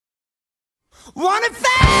Want it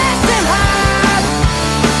fast and hard.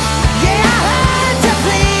 Yeah, I heard you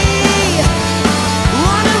plead.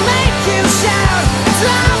 Wanna make you shout,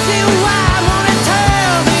 drive you wild. Wanna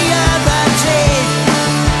turn the other cheek.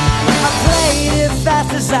 I played it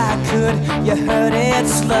fast as I could. You heard it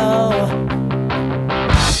slow.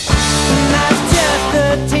 And I was just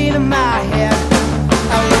 13 in my head.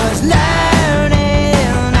 I was lying.